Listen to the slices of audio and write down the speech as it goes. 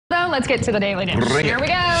let's get to the Daily Dish. Bring Here it. we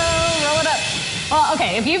go. Roll it up. Well,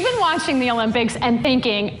 okay, if you've been watching the Olympics and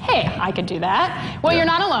thinking, hey, I could do that, well, you're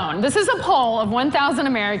not alone. This is a poll of 1,000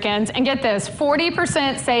 Americans, and get this,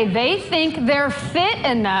 40% say they think they're fit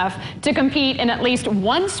enough to compete in at least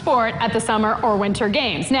one sport at the Summer or Winter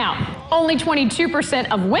Games. Now, only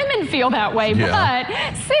 22% of women feel that way, but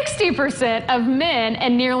 60% of men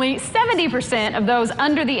and nearly 70% of those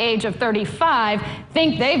under the age of 35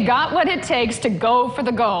 think they've got what it takes to go for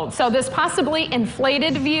the gold. So this possibly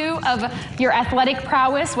inflated view of your athletic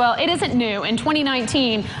prowess, well, it isn't new. In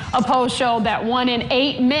 2019, a poll showed that 1 in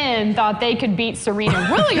 8 men thought they could beat Serena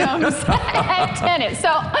Williams at tennis. So,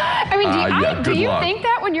 I mean, do you think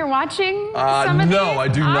that when you're watching some of these? No, I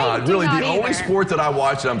do not. Really, the only either. sport that I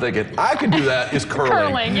watch and I'm thinking, I could do that is curling.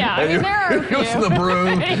 Curling, yeah. I mean, there are a few. Using the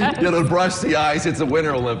broom, you know, to brush the ice. It's the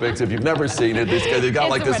Winter Olympics. If you've never seen it, they've got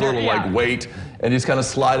like this little like weight, and you just kind of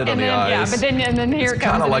slide it on the ice. Yeah, but then here it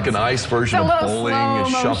comes. Kind of like an ice version of bowling, a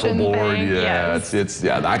shuffleboard.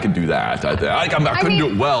 I could do that. I couldn't do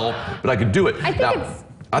it well, but I could do it.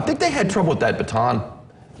 I think they had trouble with that baton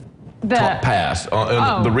pass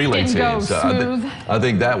on the relay team. So I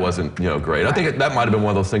think that wasn't great. I think that might have been one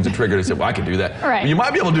of those things that triggered it. Said, well, I could do that. Right. You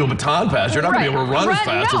might be able to do a baton pass. You're not going to be able to run as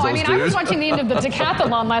fast as those dudes. I was watching the end of the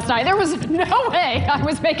decathlon last night. There was no way I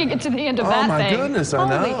was making it to the end of that thing. Oh my goodness, I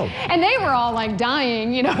know. And they were all like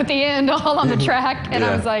dying, at the end, all on the track. And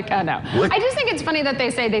I was like, oh no. I just think it's funny that they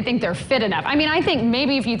say they think they're fit enough. I mean, I think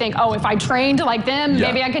maybe if you think, oh, if I trained like them,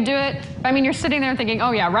 maybe I could do it. I mean, you're sitting there thinking,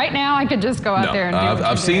 oh yeah, right now I could just go out there and do what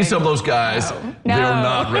I've seen some of those guys. No. They're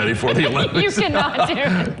not ready for the Olympics. You cannot do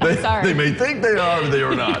it. Sorry. They may think they are, but they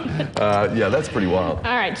are not. Yeah, that's pretty wild.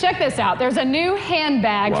 All right, check this out. There's a new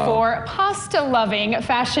handbag for pasta-loving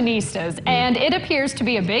fashionistas, and it appears to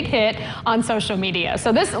be a big hit on social media.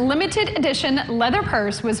 So this limited edition leather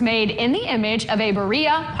purse was made in the image of a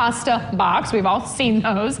Berea pasta box. We've all seen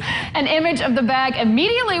those. An image of the bag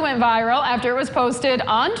immediately went viral after it was posted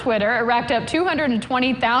on Twitter. It racked up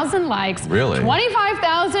 220,000 likes,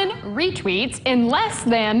 25,000 retweets in less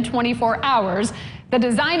than 24 hours. The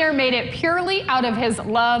designer made it purely out of his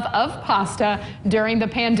love of pasta during the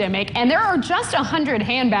pandemic, and there are just 100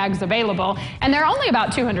 handbags available, and they're only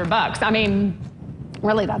about $200. I mean,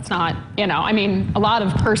 really, that's not, I mean, a lot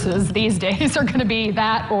of purses these days are going to be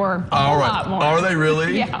that or a lot more. Are they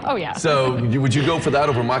really? Yeah. Oh, yeah. So would you go for that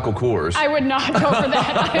over Michael Kors? I would not go for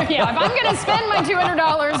that. Yeah, if I'm going to spend my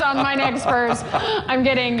 $200 on my next purse, I'm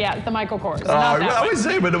getting, the Michael Kors. I would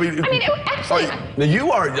say, but actually.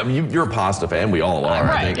 You're a pasta fan. We all are,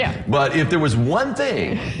 I think. Yeah. But if there was one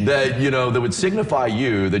thing that, that would signify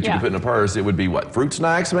you that you could put in a purse, it would be what? Fruit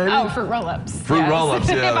snacks, maybe? Oh, fruit roll-ups. Fruit roll-ups,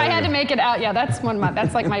 yeah. If I had to make it out, that's one of my.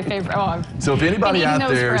 That's like my favorite. So if anybody out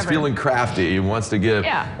there is feeling crafty and wants to give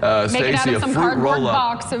Stacey a fruit roll-up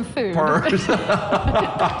box of food. purse.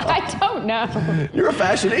 I don't know. You're a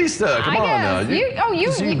fashionista. Come on now.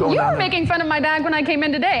 You were making fun of my bag when I came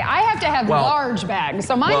in today. I have to have large bags,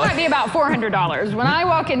 so mine might be about $400. When I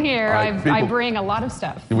walk in here, I bring a lot of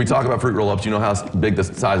stuff. We talk about fruit roll-ups. You know how big the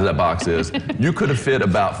size of that box is. You could have fit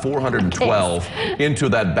about 412 into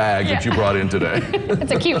that bag that you brought in today.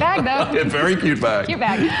 It's a cute bag, though. A very cute bag. Cute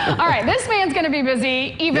bag. All right, this man's going to be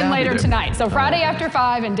busy even later tonight. So Friday after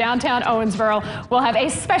 5 in downtown Owensboro, we'll have a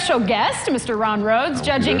special guest, Mr. Ron Rhodes,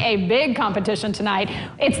 judging a big competition tonight.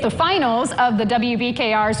 It's the finals of the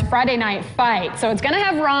WBKR's Friday Night Fight. So it's going to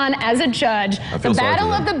have Ron as a judge. The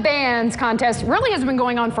Battle of the Bands contest really has been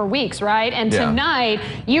going on for weeks, right? And tonight,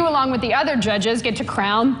 you along with the other judges get to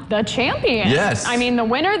crown the champion. Yes. I mean, the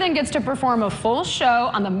winner then gets to perform a full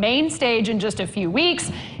show on the main stage in just a few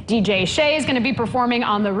weeks. DJ Shay is going to be performing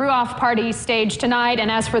on the Ruoff Party stage tonight.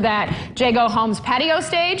 And as for that Jago Holmes patio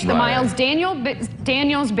stage, the Miles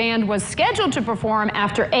Daniels Band was scheduled to perform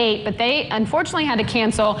after 8, but they unfortunately had to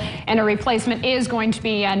cancel, and a replacement is going to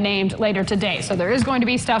be named later today. So there is going to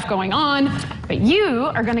be stuff going on, but you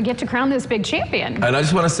are going to get to crown this big champion. And I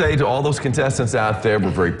just want to say to all those contestants out there, we're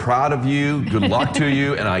very proud of you. Good luck to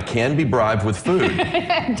you, and I can be bribed with food.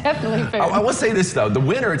 Definitely food. I will say this, though. The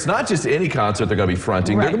winner, it's not just any concert they're going to be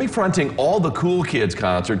fronting. They're going to be fronting all the Cool Kids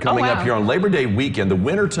concert coming up here on Labor Day weekend. The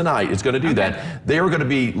winner tonight is going to do that. They are going to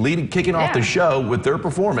be kicking off the show with their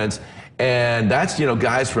performance. And that's,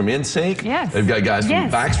 guys from NSYNC. Yes. They've got guys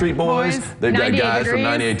from Backstreet Boys. They've got guys from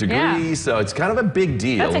 98 Degrees. Yeah. So it's kind of a big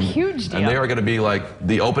deal. That's a huge deal. And they are going to be like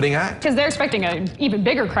the opening act. Because they're expecting an even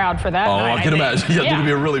bigger crowd for that night, I can imagine. Yeah, it's going to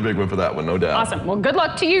be a really big one for that one, no doubt. Awesome. Well, good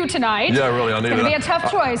luck to you tonight. Yeah, really. It's going to be a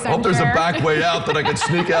tough choice, I hope there's a back way out that I can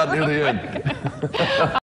sneak out near the end.